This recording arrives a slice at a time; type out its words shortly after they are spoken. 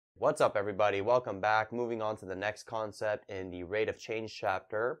What's up, everybody? Welcome back. Moving on to the next concept in the rate of change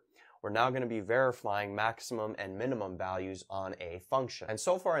chapter. We're now going to be verifying maximum and minimum values on a function. And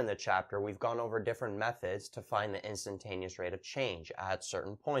so far in the chapter, we've gone over different methods to find the instantaneous rate of change at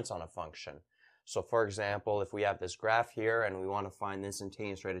certain points on a function. So for example, if we have this graph here and we want to find the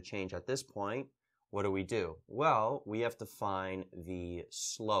instantaneous rate of change at this point, what do? Well, we have to find the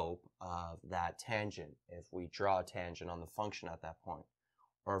slope of that tangent if we draw a tangent on the function at that point.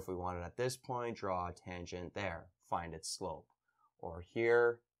 Or if we want it at this point, draw a tangent there, find its slope. Or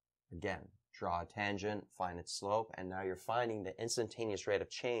here, again, draw a tangent, find its slope, and now you're finding the instantaneous rate of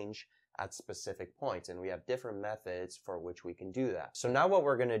change at specific points. And we have different methods for which we can do that. So now what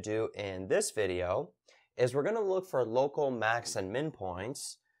we're going to do in this video is we're going to look for local max and min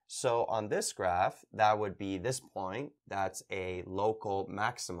points. So on this graph, that would be this point, that's a local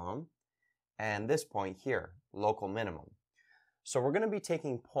maximum, and this point here, local minimum. So we're going to be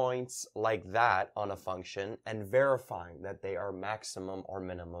taking points like that on a function and verifying that they are maximum or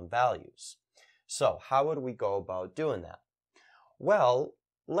minimum values. So how would we go about doing that? Well,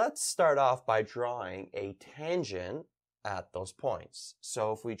 let's start off by drawing a tangent at those points.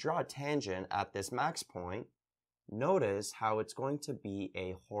 So if we draw a tangent at this max point, notice how it's going to be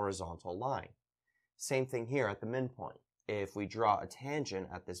a horizontal line. Same thing here at the min point. If we draw a tangent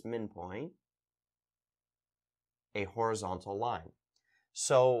at this min point, a horizontal line.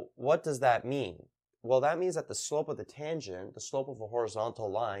 So what does that mean? Well, that means that the slope of the tangent, the slope of a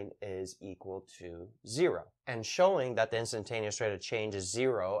horizontal line, is equal to 0. And showing that the instantaneous rate of change is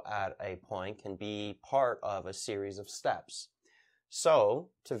 0 at a point can be part of a series of steps. So,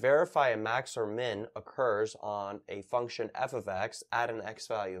 to verify a max or min occurs on a function f of x at an x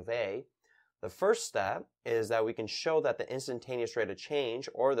value of a, the first step is that we can show that the instantaneous rate of change,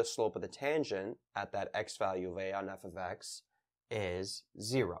 or the slope of the tangent at that x value of a on f of x, is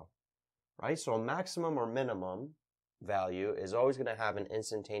 0. Right? So a maximum or minimum value is always going to have an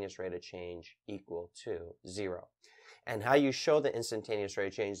instantaneous rate of change equal to 0. And how you show the instantaneous rate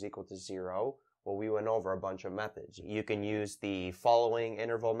of change is equal to 0, well, we went over a bunch of methods. You can use the following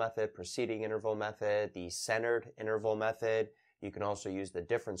interval method, preceding interval method, the centered interval method. You can also use the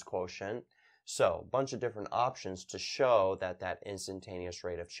difference quotient. So, a bunch of different options to show that that instantaneous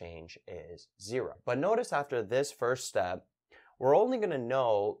rate of change is 0. But notice after this first step, we're only going to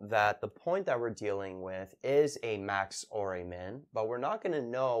know that the point that we're dealing with is a max or a min, but we're not going to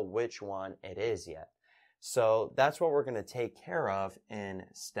know which one it is yet. So that's what we're going to take care of in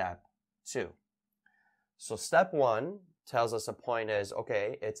step 2. So step 1 tells us a point is,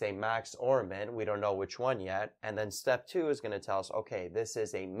 okay, it's a max or a min. We don't know which one yet. And then step 2 is going to tell us, okay, this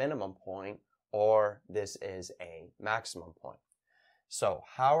is a minimum point or this is a maximum point. So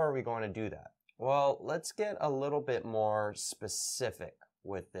how are we going to do that? Well, let's get a little bit more specific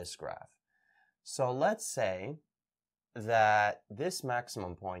with this graph. So let's say that this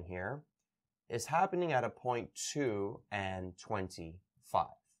maximum point here is happening at a point 2 and 25.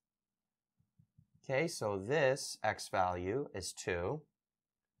 Okay, so this x value is 2,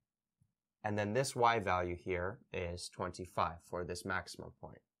 and then this y value here is 25 for this maximum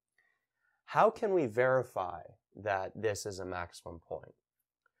point. How can we verify that this is a maximum point?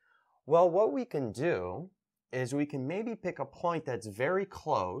 Well, what we can do is we can maybe pick a point that's very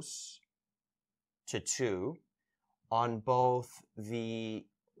close to 2 on both the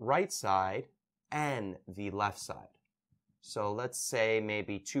right side and the left side. So let's say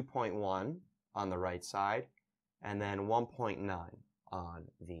maybe 2.1 on the right side, and then 1.9 on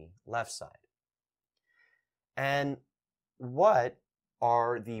the left side. And what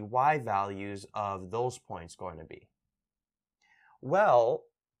are the y values of those points going to be? Well,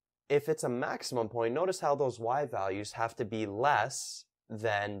 if it's a maximum point, notice how those y values have to be less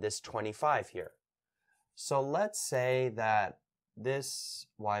than this 25 here. So let's say that this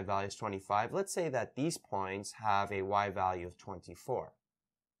y value is 25. Let's say that these points have a y value of 24.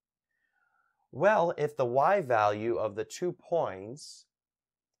 Well, if the y value of the 2 points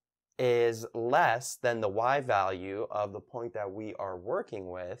is less than the y value of the point that we are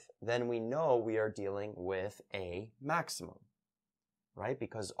working with, then we know we are dealing with a maximum, right?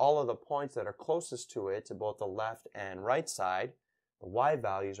 Because all of the points that are closest to it, to both the left and right side, the y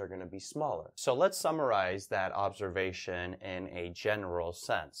values are going to be smaller. So let's summarize that observation in a general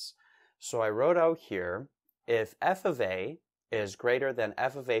sense. So I wrote out here, if f of a is greater than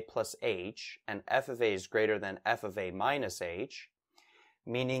f of a plus h, and f of a is greater than f of a minus h,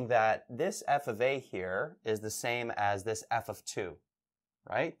 meaning that this f of a here is the same as this f of 2,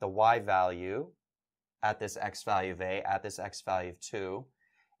 right? The y value at this x value of a, at this x value of 2,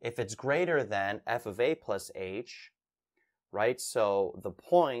 if it's greater than f of a plus h, right? So the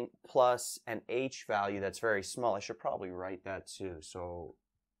point plus an h value that's very small. I should probably write that too. So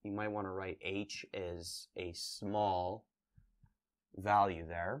you might want to write h is a small value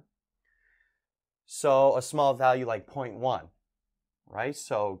there. So a small value like 0.1, right?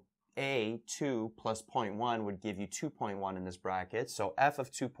 So a2 plus 0.1 would give you 2.1 in this bracket. So f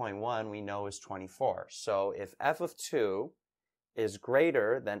of 2.1 we know is 24. So if f of 2 is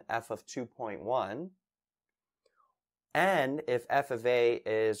greater than f of 2.1, and if f of a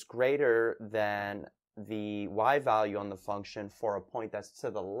is greater than the y value on the function for a point that's to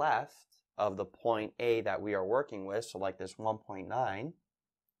the left of the point a that we are working with, so like this 1.9,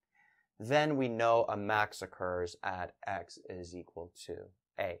 then we know a max occurs at x is equal to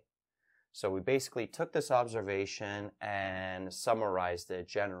a. So we basically took this observation and summarized it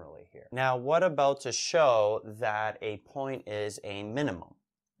generally here. Now, what about to show that a point is a minimum?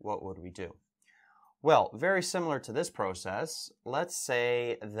 What would we do? Well, very similar to this process, let's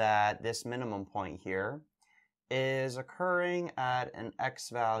say that this minimum point here is occurring at an x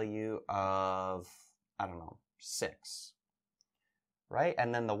value of, I don't know, 6, right?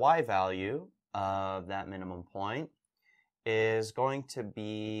 And then the y value of that minimum point is going to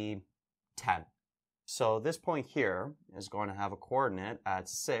be 10. So this point here is going to have a coordinate at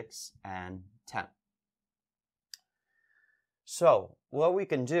 6 and 10. So what we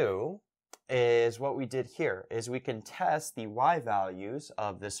can do is what we did here, is we can test the y values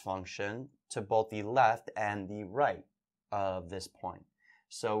of this function to both the left and the right of this point.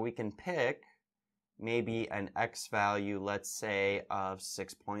 So we can pick maybe an x value, let's say, of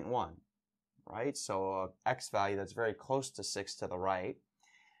 6.1, right? So an x value that's very close to 6 to the right,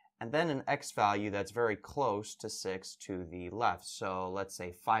 and then an x value that's very close to 6 to the left. So let's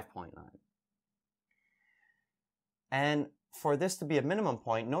say 5.9. And for this to be a minimum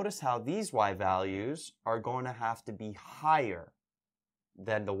point, notice how these y values are going to have to be higher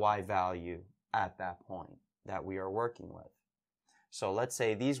than the y value at that point that we are working with. So let's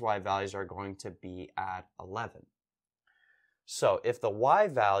say these y values are going to be at 11. So if the y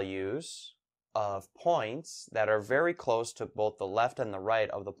values of points that are very close to both the left and the right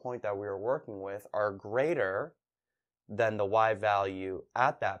of the point that we are working with are greater than the y value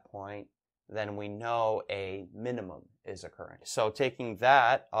at that point, then we know a minimum is occurring. So taking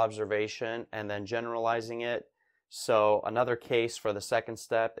that observation and then generalizing it, so another case for the second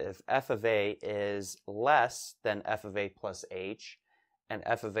step, if f of a is less than f of a plus h, and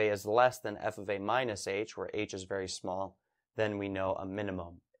f of a is less than f of a minus h, where h is very small, then we know a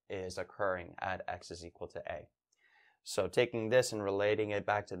minimum is occurring at x is equal to a. So taking this and relating it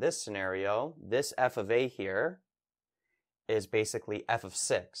back to this scenario, this f of a here is basically f of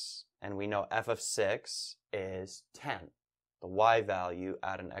 6. And we know f of 6 is 10. The y value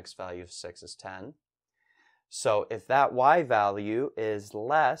at an x value of 6 is 10. So if that y value is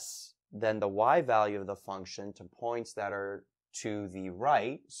less than the y value of the function to points that are to the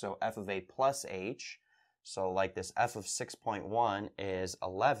right, so f of a plus h, so like this f of 6.1 is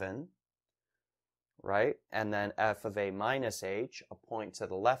 11, right? And then f of a minus h, a point to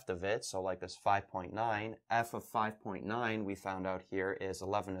the left of it, so like this 5.9, f of 5.9 we found out here is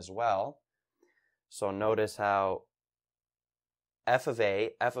 11 as well. So notice how f of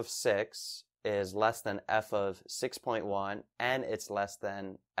a, f of 6, is less than f of 6.1, and it's less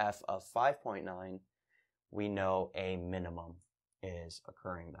than f of 5.9. We know a minimum is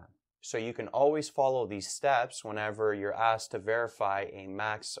occurring then. So you can always follow these steps whenever you're asked to verify a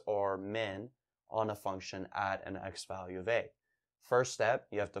max or min on a function at an x value of a. First step,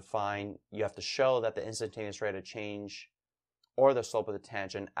 you have to show that the instantaneous rate of change or the slope of the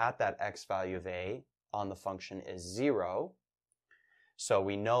tangent at that x value of a on the function is 0. So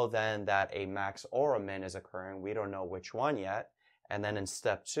we know then that a max or a min is occurring. We don't know which one yet. And then in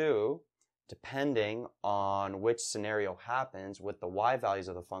step 2, depending on which scenario happens with the y values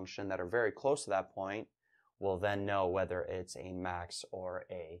of the function that are very close to that point, we'll then know whether it's a max or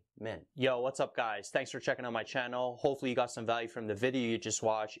a min. Yo, what's up guys? Thanks for checking out my channel. Hopefully you got some value from the video you just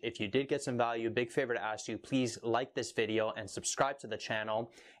watched. If you did get some value, big favor to ask you, please like this video and subscribe to the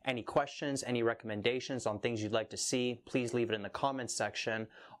channel. Any questions, any recommendations on things you'd like to see, please leave it in the comments section.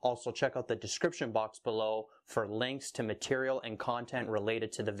 Also check out the description box below for links to material and content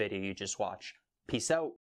related to the video you just watched. Peace out.